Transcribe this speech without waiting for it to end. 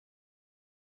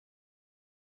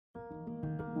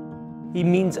He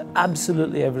means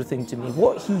absolutely everything to me.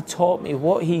 What he taught me,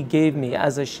 what he gave me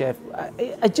as a chef,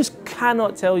 I just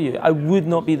cannot tell you. I would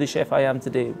not be the chef I am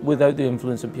today without the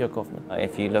influence of Pierre Koffmann.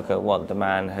 If you look at what the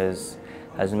man has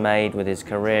made with his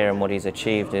career and what he's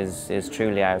achieved is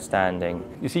truly outstanding.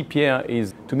 You see, Pierre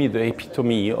is, to me, the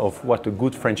epitome of what a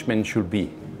good Frenchman should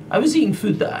be. I was eating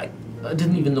food that I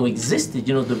didn't even know existed,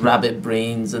 you know, the rabbit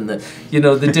brains and the, you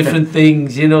know, the different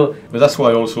things, you know. But that's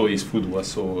why also his food was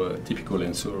so typical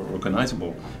and so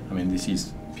recognizable. I mean, this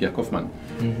is Pierre Koffmann,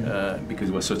 because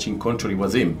it was such in country, it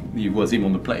was him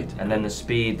on the plate. And then the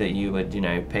speed that you would, you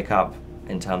know, pick up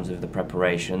in terms of the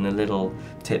preparation, the little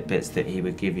tidbits that he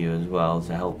would give you as well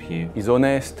to help you. He's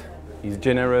honest, he's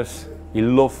generous, he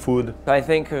loves food. I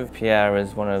think of Pierre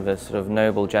as one of the sort of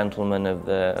noble gentlemen of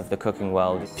the cooking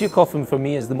world. Pierre Koffmann for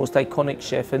me is the most iconic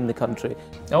chef in the country.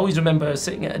 I always remember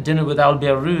sitting at a dinner with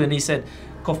Albert Roux and he said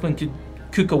Koffmann could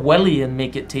cook a welly and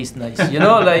make it taste nice. You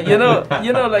know, like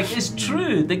like it's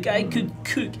true. The guy could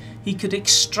cook. He could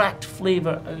extract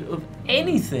flavor out of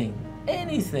anything.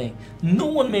 Anything. No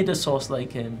one made a sauce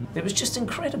like him. It was just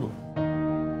incredible.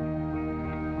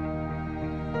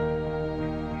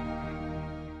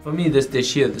 For me, this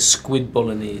dish here, the squid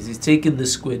bolognese, he's taken the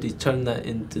squid, he's turned that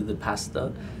into the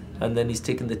pasta, and then he's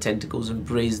taken the tentacles and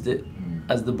braised it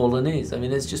as the bolognese. I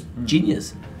mean, it's just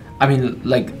genius. I mean,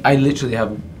 like, I literally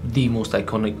have the most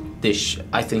iconic dish,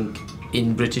 I think,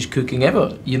 in British cooking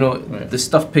ever. You know, the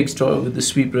stuffed pig's trotter with the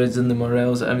sweetbreads and the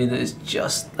morels. I mean, it's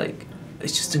just like,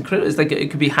 it's just incredible. It's like it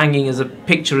could be hanging as a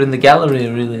picture in the gallery,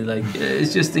 really. Like,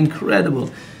 it's just incredible.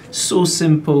 So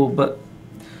simple, but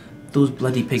those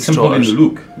bloody pig's trotters.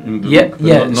 Simple in the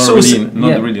look.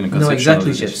 Not really in the conception. No,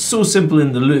 exactly, chef. So simple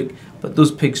in the look, but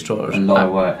those pig's trotters. A lot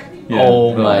of work. Yeah.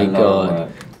 Oh my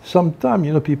God. Sometimes,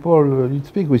 you know, people, you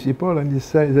speak with people and they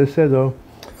said, oh,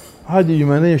 how do you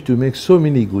manage to make so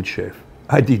many good chefs?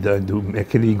 I didn't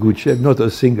make any good chef, not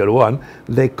a single one.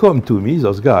 They come to me,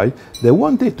 those guys, they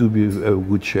wanted to be a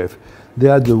good chef. They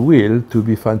had the will to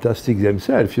be fantastic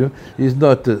themselves, you know. It's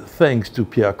not thanks to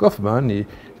Pierre Koffmann,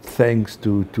 thanks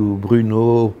to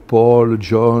Bruno, Paul,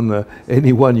 John,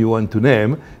 anyone you want to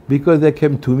name, because they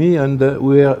came to me and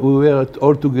we were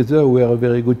all together, we are a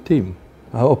very good team.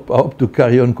 I hope to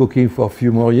carry on cooking for a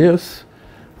few more years,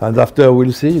 and after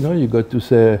we'll see, you know, you got to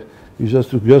say, you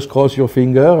just cross your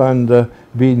finger and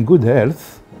be in good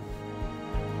health.